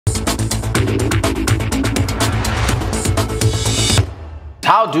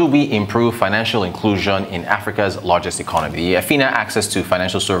how do we improve financial inclusion in Africa's largest economy? The Afina Access to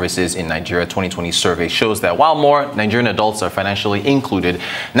Financial Services in Nigeria 2020 survey shows that while more Nigerian adults are financially included,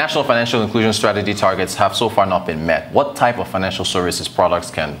 national financial inclusion strategy targets have so far not been met. What type of financial services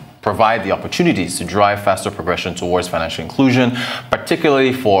products can provide the opportunities to drive faster progression towards financial inclusion,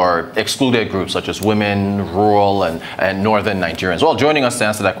 particularly for excluded groups such as women, rural and northern Nigerians? Well, joining us to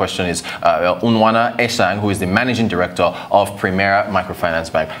answer that question is Unwana Esang, who is the Managing Director of Primera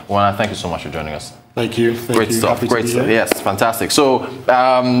Microfinance Bank. Unwana, thank you so much for joining us. Thank you. Great stuff. Great stuff. Yes, fantastic. So,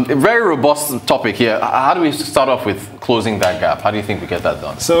 a very robust topic here. How do we start off with closing that gap? How do you think we get that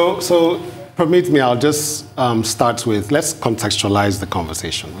done? So permit me, I'll just start with, let's contextualize the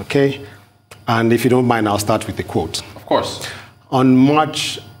conversation, okay? And if you don't mind, I'll start with a quote. Of course. On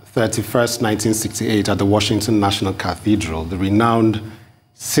March 31st, 1968, at the Washington National Cathedral, the renowned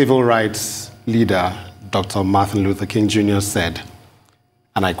civil rights leader, Dr. Martin Luther King Jr. said,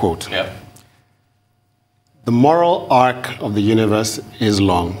 and I quote, "The moral arc of the universe is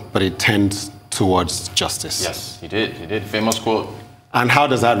long, but it tends towards justice." Yes, he did. He did. Famous quote. And how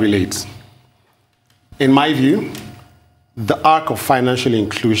does that relate? In my view, the arc of financial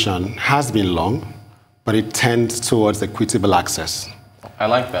inclusion has been long, but it tends towards equitable access. I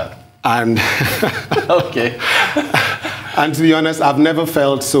like that. And okay. And to be honest, I've never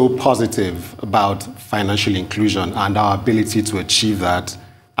felt so positive about financial inclusion and our ability to achieve that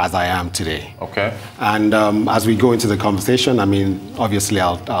as I am today. Okay. And as we go into the conversation, I mean, obviously,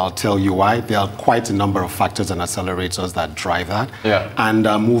 I'll tell you why. There are quite a number of factors and accelerators that drive that, and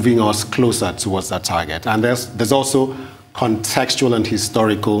moving us closer towards that target. And there's also contextual and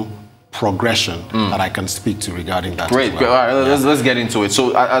historical progression that I can speak to regarding that. Great. All right, let's get into it.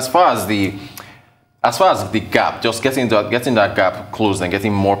 So, as far as the gap, just getting that gap closed and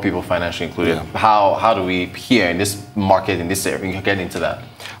getting more people financially included, how do we here in this market, in this area, get into that?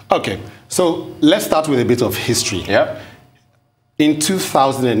 Okay, so let's start with a bit of history. In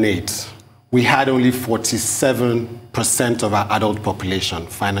 2008, we had only 47% of our adult population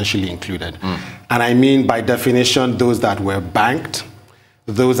financially included. And I mean, by definition, those that were banked,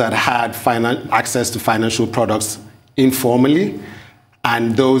 those that had access to financial products informally,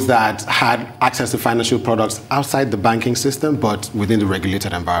 and those that had access to financial products outside the banking system, but within the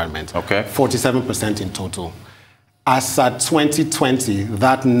regulated environment. Okay. 47% in total. As at 2020,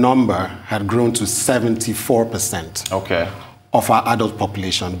 that number had grown to 74% of our adult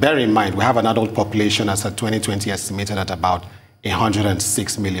population. Bear in mind, we have an adult population as at 2020 estimated at about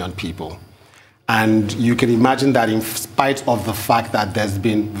 106 million people. And you can imagine that in spite of the fact that there's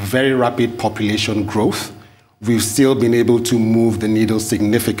been very rapid population growth, we've still been able to move the needle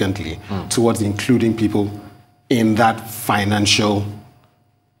significantly towards including people in that financial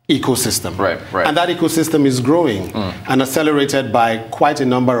ecosystem. And that ecosystem is growing and accelerated by quite a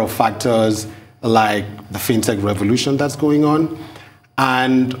number of factors like the fintech revolution that's going on,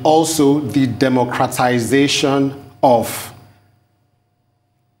 and also the democratization of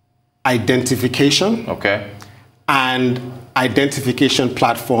identification and identification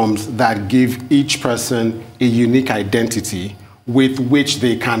platforms that give each person a unique identity with which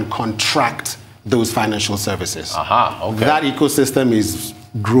they can contract those financial services. That ecosystem is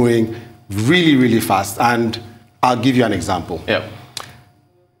growing really, really fast. And I'll give you an example.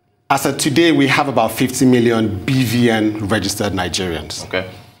 As of today, we have about 50 million BVN registered Nigerians.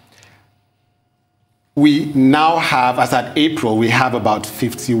 We now have, as at April, we have about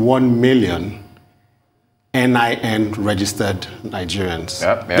 51 million NIN registered Nigerians.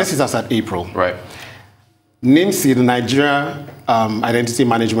 This is as at April. NIMSI, the Nigeria Identity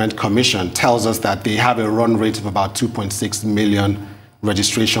Management Commission, tells us that they have a run rate of about 2.6 million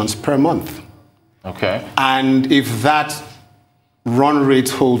registrations per month. And if that run rate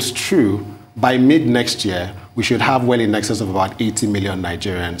holds true, by mid next year, we should have well in excess of about 80 million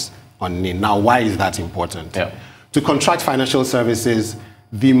Nigerians on NIN. Now, why is that important? To contract financial services,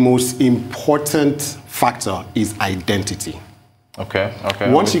 the most important factor is identity.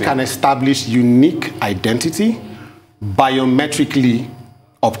 Once you can establish unique identity, biometrically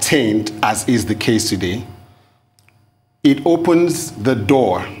obtained, as is the case today, it opens the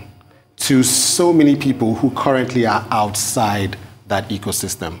door to so many people who currently are outside that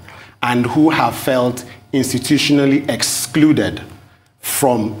ecosystem and who have felt institutionally excluded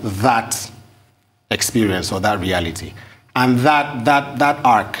from that experience or that reality. And that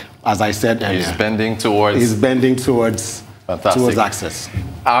arc, as I said earlier, is bending towards access.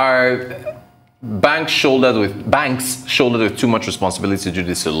 Are banks shouldered with too much responsibility to do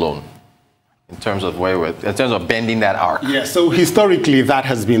this alone? In terms of bending that arc? Yeah, so historically that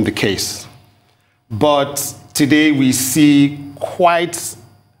has been the case. But today we see quite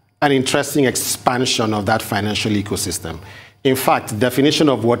an interesting expansion of that financial ecosystem. In fact, the definition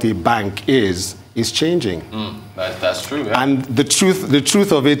of what a bank is changing. That's true. Yeah. And the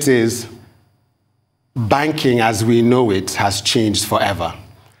truth of it is, banking as we know it has changed forever.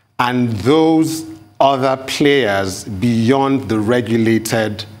 And those other players beyond the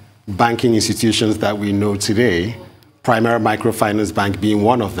regulated banking institutions that we know today, Primera Microfinance Bank being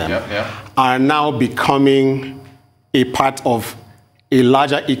one of them, are now becoming a part of a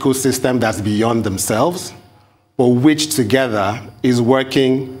larger ecosystem that's beyond themselves, but which together is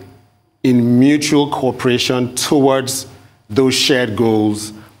working in mutual cooperation towards those shared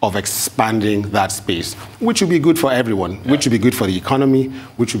goals of expanding that space, which will be good for everyone, which will be good for the economy,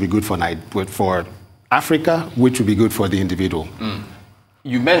 which will be good for Africa, which will be good for the individual.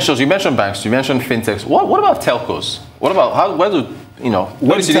 You mentioned banks, you mentioned fintechs. What about telcos? What about where do you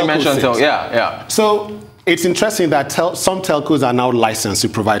mention telcos? Yeah. So it's interesting that some telcos are now licensed to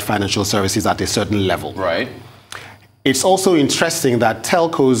provide financial services at a certain level. Right. It's also interesting that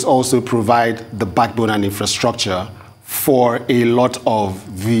telcos also provide the backbone and infrastructure for a lot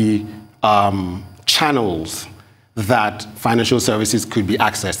of the channels that financial services could be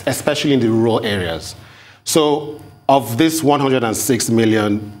accessed, especially in the rural areas. So of this 106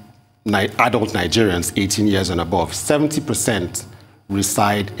 million adult Nigerians, 18 years and above, 70%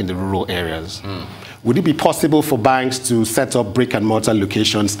 reside in the rural areas. Would it be possible for banks to set up brick and mortar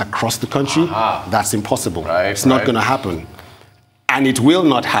locations across the country? That's impossible. It's not going to happen. And it will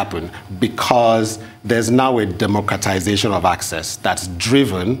not happen because there's now a democratization of access that's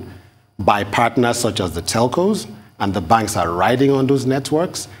driven by partners such as the telcos, and the banks are riding on those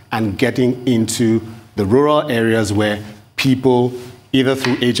networks and getting into the rural areas where people, either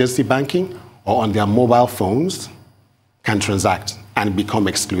through agency banking or on their mobile phones, can transact and become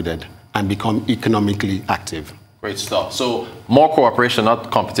excluded and become economically active. Great stuff. So more cooperation,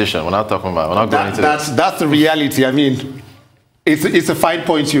 not competition. We're not talking about, we're not going into that. That's the reality. I mean, it's a fine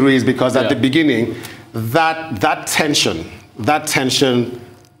point you raise because at the beginning, that tension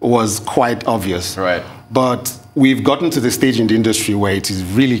was quite obvious. Right. But we've gotten to the stage in the industry where it is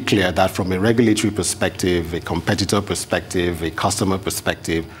really clear that from a regulatory perspective, a competitor perspective, a customer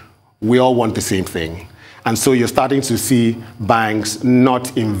perspective, we all want the same thing. And so you're starting to see banks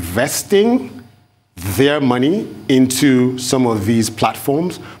not investing their money into some of these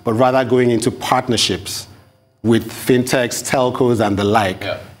platforms, but rather going into partnerships with fintechs, telcos, and the like,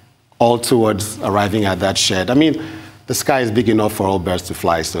 all towards arriving at that shared. I mean, the sky is big enough for all birds to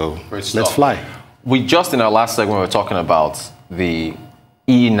fly, so let's fly. We just, in our last segment, were talking about the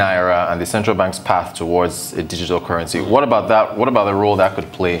e-Naira and the central bank's path towards a digital currency. What about that? What about the role that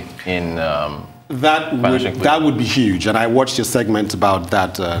could play in that would be huge. And I watched your segment about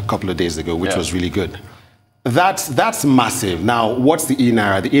that a couple of days ago, which was really good. That's massive. Now, what's the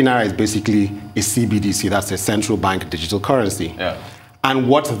e-Naira? The e-Naira is basically a CBDC. That's a central bank digital currency. And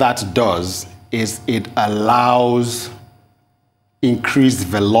what that does is it allows increased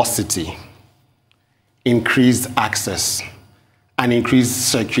velocity, increased access, and increased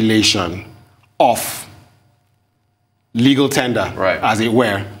circulation of legal tender, as it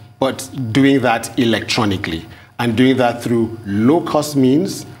were, but doing that electronically and doing that through low-cost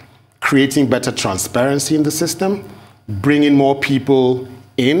means, creating better transparency in the system, bringing more people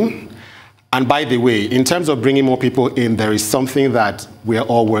in. And by the way, in terms of bringing more people in, there is something that we're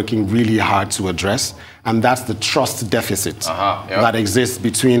all working really hard to address, and that's the trust deficit that exists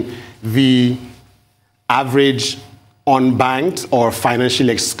between the average unbanked or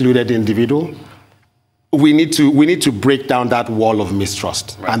financially excluded individual. We need to break down that wall of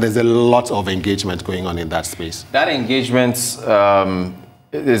mistrust, and there's a lot of engagement going on in that space. That engagement,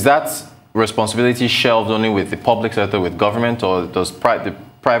 is that responsibility shelved only with the public sector, with government, or does the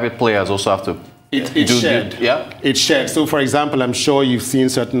private players also have to? It's shared. It's shared. So, for example, I'm sure you've seen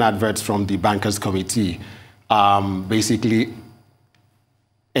certain adverts from the Bankers Committee, basically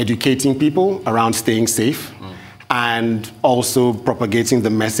educating people around staying safe, and also propagating the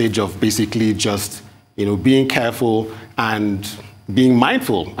message of basically just being careful and being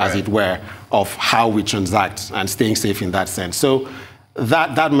mindful, as it were, of how we transact and staying safe in that sense. So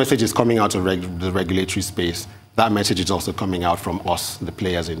that message is coming out of the regulatory space. That message is also coming out from us, the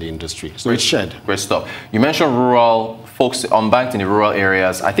players in the industry. So it's shared. Great stuff. You mentioned rural folks, unbanked in the rural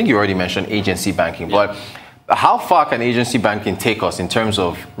areas. I think you already mentioned agency banking, but how far can agency banking take us in terms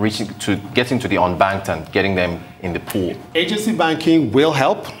of getting to the unbanked and getting them in the pool? Agency banking will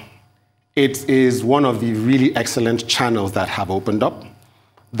help. It is one of the really excellent channels that have opened up.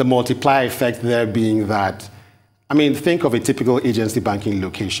 The multiplier effect there being that, I mean, think of a typical agency banking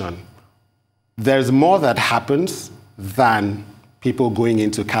location. There's more that happens than people going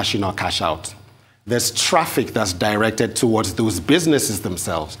into cash in or cash out. There's traffic that's directed towards those businesses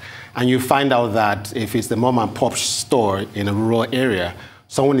themselves. And you find out that if it's the mom and pop store in a rural area,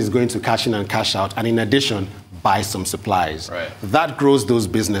 someone is going to cash in and cash out, and in addition, buy some supplies. Right. That grows those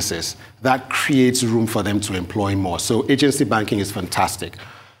businesses. That creates room for them to employ more. So agency banking is fantastic.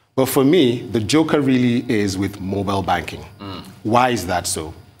 But for me, the joker really is with mobile banking. Why is that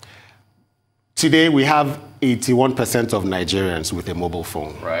so? Today, we have 81% of Nigerians with a mobile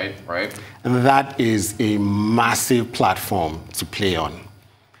phone. Right, right. And that is a massive platform to play on.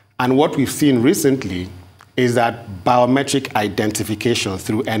 And what we've seen recently is that biometric identification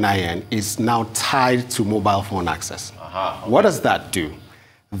through NIN is now tied to mobile phone access. Okay. What does that do?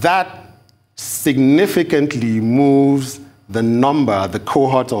 That significantly moves the number, the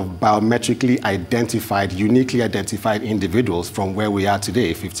cohort of biometrically identified, uniquely identified individuals from where we are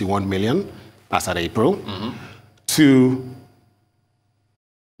today, 51 million, as at April, to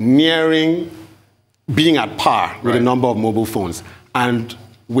nearing being at par with the number of mobile phones. And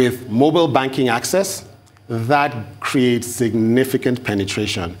with mobile banking access, that creates significant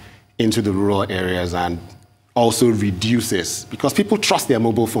penetration into the rural areas and also reduces, because people trust their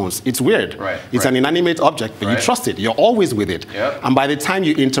mobile phones. It's weird. It's an inanimate object, but you trust it. You're always with it. And by the time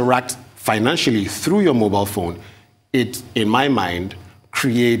you interact financially through your mobile phone, it, in my mind,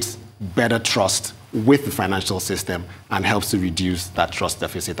 creates better trust with the financial system and helps to reduce that trust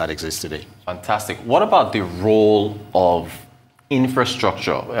deficit that exists today. Fantastic. What about the role of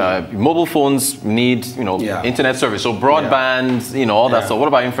infrastructure? Mobile phones need, internet service, so broadband, all that stuff. What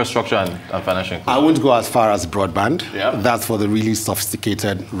about infrastructure and financial inclusion? I wouldn't go as far as broadband. That's for the really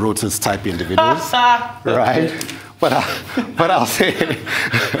sophisticated Rotus type individuals, right? But I'll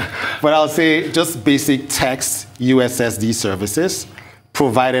say just basic text USSD services,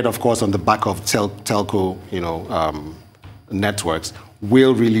 provided, of course, on the back of telco, networks,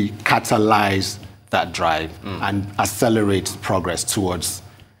 will really catalyze that drive and accelerate progress towards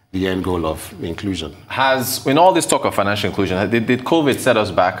the end goal of inclusion. In all this talk of financial inclusion, did COVID set us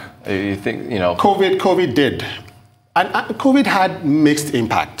back? You think, COVID did. And COVID had mixed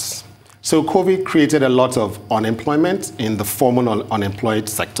impacts. So COVID created a lot of unemployment in the formal employed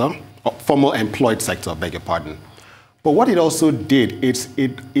sector, beg your pardon. But what it also did,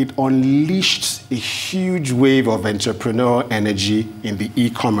 it unleashed a huge wave of entrepreneurial energy in the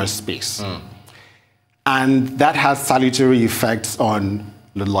e-commerce space. And that has salutary effects on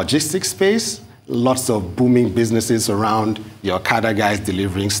the logistics space, lots of booming businesses around your Okada guys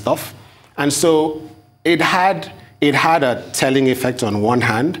delivering stuff. And so it had a telling effect on one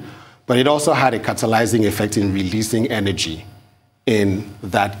hand, but it also had a catalyzing effect in releasing energy in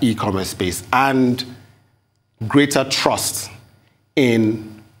that e-commerce space and greater trust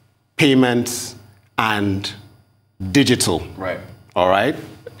in payments and digital. All right?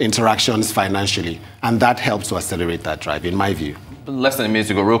 Interactions financially, and that helps to accelerate that drive, in my view. Less than a minute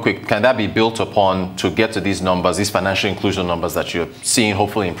to go, real quick. Can that be built upon to get to these numbers, these financial inclusion numbers that you're seeing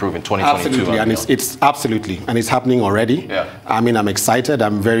hopefully improve in 2022? Absolutely, and it's absolutely, and it's happening already. I mean, I'm excited.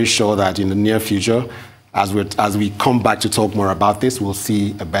 I'm very sure that in the near future, as we come back to talk more about this, we'll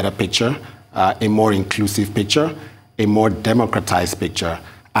see a better picture, a more inclusive picture, a more democratized picture,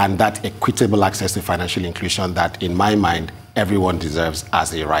 and that equitable access to financial inclusion that, in my mind, everyone deserves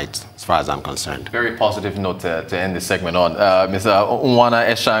as a right, as far as I'm concerned. Very positive note to end this segment on. Mr. Unwana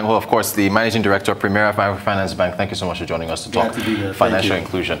Esang, who, of course, the Managing Director of Primera Microfinance Bank, thank you so much for joining us to talk financial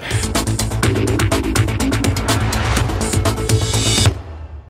inclusion.